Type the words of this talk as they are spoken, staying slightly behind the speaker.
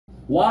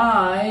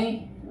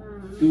Why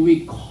do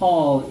we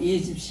call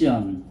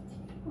Egyptian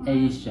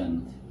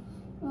ancient?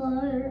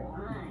 Oh,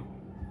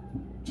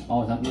 wait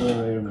a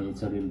minute.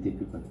 It's a little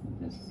difficult.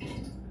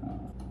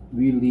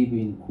 We live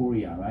in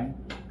Korea, right?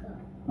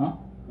 Huh?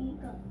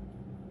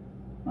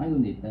 I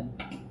don't need that.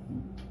 I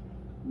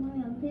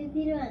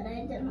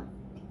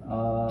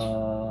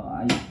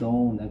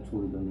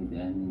don't need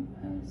any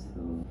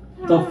pencil.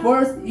 The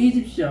first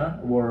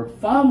Egyptians were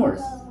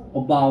farmers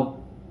about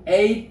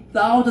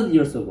 8,000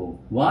 years ago.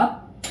 What?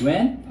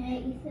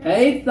 When?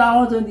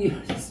 8,000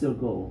 years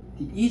ago.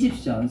 The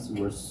Egyptians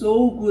were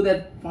so good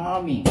at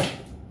farming.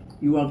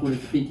 You are good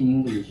at speaking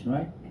English,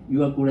 right?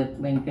 You are good at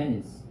playing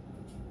tennis.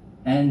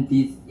 And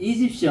these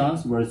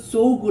Egyptians were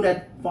so good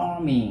at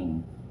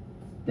farming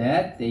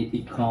that they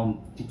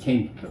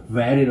became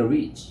very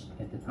rich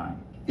at the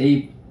time.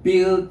 They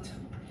built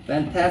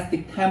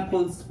fantastic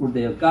temples for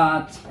their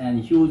gods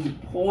and huge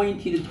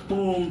pointed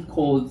tombs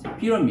called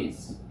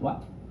pyramids.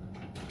 What?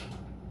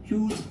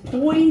 Huge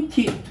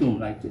pointed tomb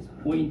like this.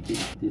 Pointed.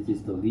 This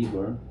is the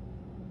river,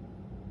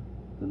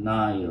 the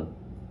Nile,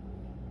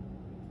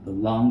 the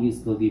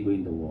longest river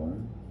in the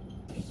world.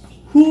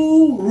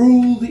 Who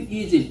ruled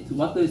Egypt?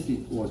 What does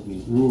this word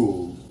mean?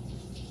 Rule.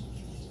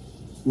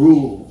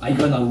 Rule. I'm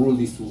gonna rule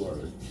this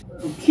world.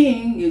 A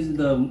king is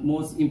the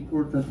most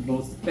important,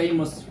 most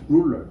famous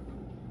ruler.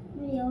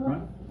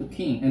 Right? The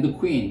king and the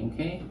queen,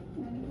 okay?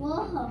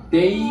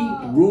 They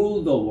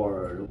rule the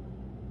world.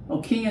 A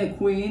king and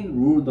queen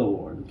rule the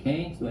world,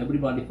 okay? So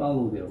everybody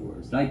follow their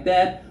words. Like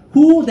that.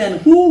 Who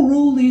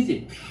ruled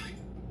Egypt?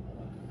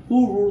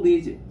 Who ruled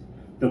Egypt?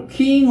 The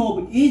king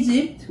of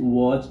Egypt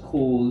was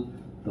called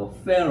the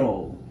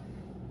Pharaoh.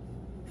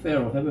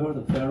 Pharaoh. Have you heard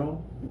of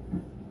Pharaoh?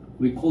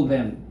 We call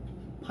them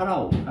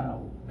Pharaoh.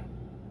 Pharaoh.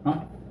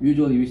 Huh?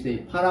 Usually we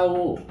say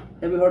Pharaoh.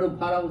 Have you heard of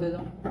Pharaoh?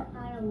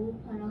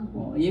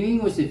 Pharaoh. In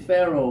English, it's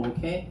Pharaoh.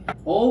 Okay.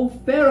 All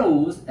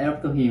pharaohs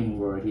after him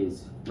were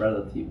his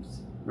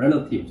relatives.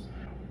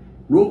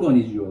 Rogan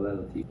is your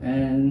relative,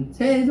 and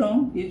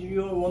Sejong is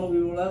one of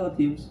your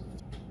relatives.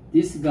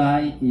 This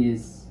guy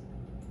is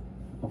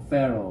a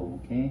pharaoh.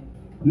 Okay.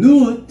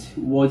 Nut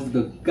was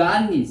the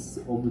goddess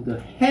of the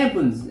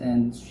heavens,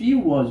 and she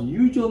was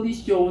usually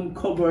shown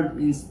covered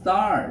in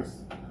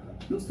stars.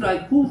 Looks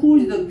like who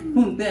is the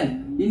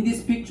then in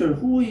this picture?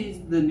 Who is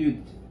the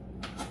Nut?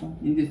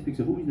 In this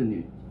picture, who is the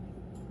Nut?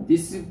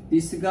 This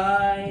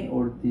guy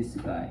or this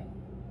guy?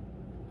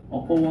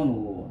 Upper one or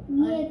lower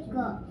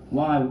one?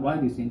 Why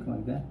do you think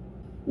like that?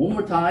 One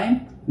more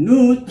time.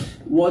 Nut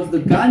was the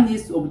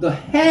goddess of the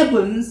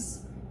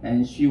heavens,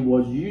 and she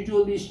was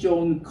usually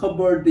shown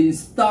covered in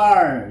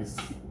stars.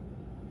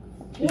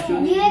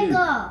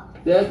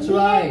 That's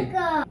right.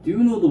 Do you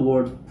know the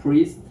word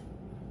priest?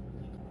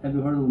 Have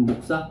you heard of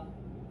목사?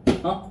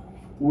 Huh?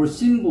 Or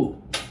신부?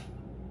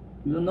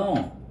 You don't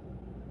know.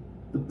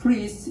 The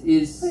priest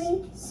is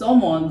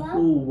someone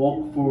who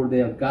works for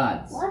their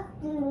gods.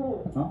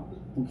 Huh?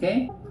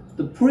 Okay?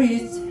 The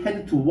priest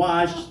had to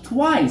wash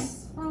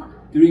twice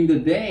during the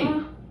day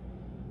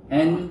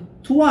and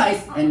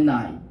twice at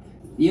night.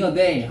 In a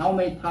day, how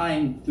many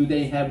times do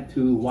they have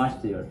to wash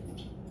their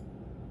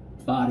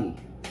body?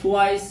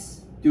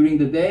 Twice during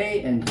the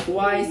day and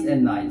twice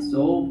at night.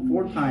 So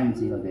 4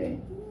 times in a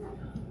day.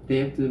 They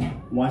have to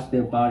wash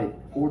their body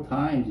 4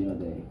 times in a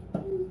day.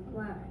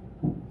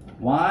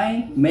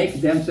 Why?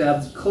 Make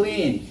themselves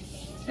clean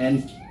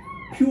and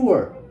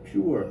pure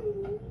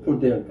for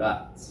their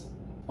gods.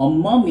 A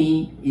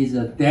mummy is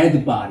a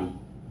dead body.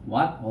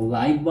 What? A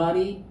live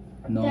body?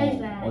 No,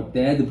 a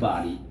dead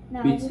body,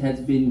 which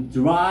has been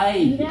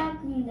dried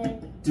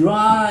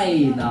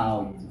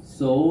out,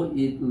 so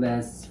it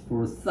lasts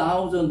for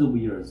thousands of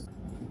years.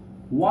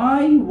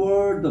 Why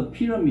were the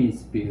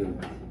pyramids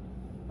built?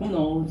 Who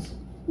knows?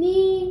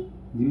 Me.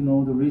 Do you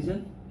know the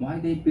reason why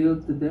they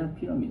built their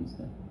pyramids?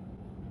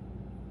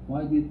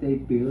 Why did they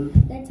build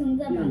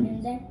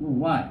pyramids?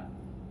 Why?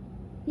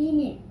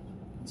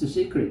 It's a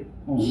secret.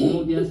 Could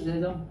you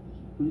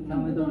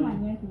tell me the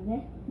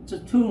reason? It's a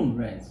tomb,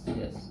 right?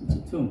 Yes, it's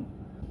a tomb.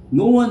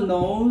 No one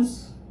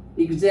knows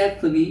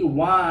exactly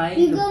why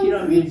the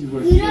pyramids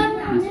were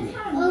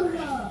built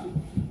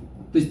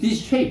this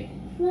shape.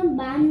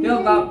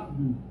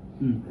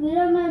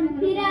 그러면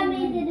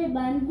피라미드를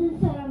만든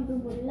사람도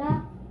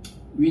몰라?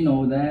 We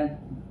know that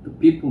the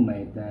people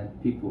made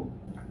that people.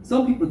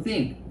 Some people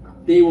think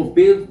they were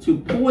built to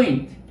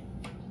point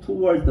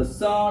towards the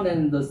sun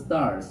and the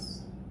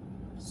stars,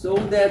 so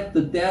that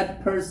the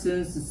dead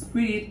person's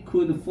spirit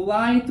could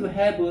fly to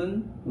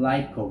heaven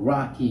like a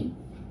rocket.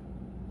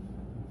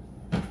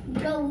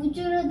 그러니까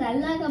우주로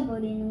날아가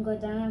버리는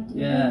거잖아.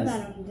 Yes,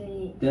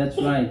 사람들이. that's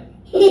right.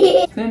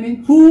 Tell me,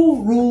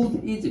 who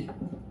ruled Egypt?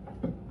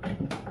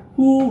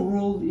 Who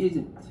ruled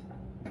Egypt?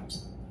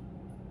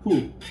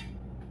 Who?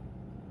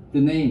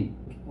 The name.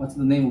 What's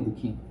the name of the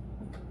king?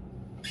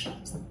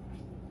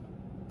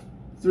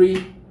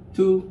 3,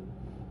 2,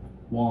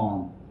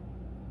 1.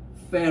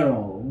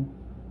 Pharaoh.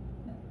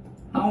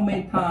 How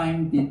many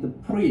times did the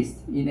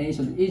priests in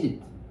ancient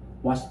Egypt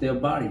wash their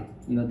body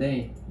in a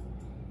day?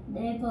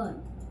 4번.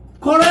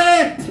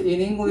 Correct! In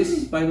English,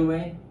 by the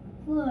way.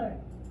 4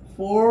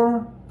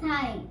 Four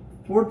times.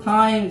 4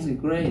 times.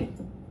 Great.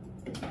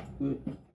 Good.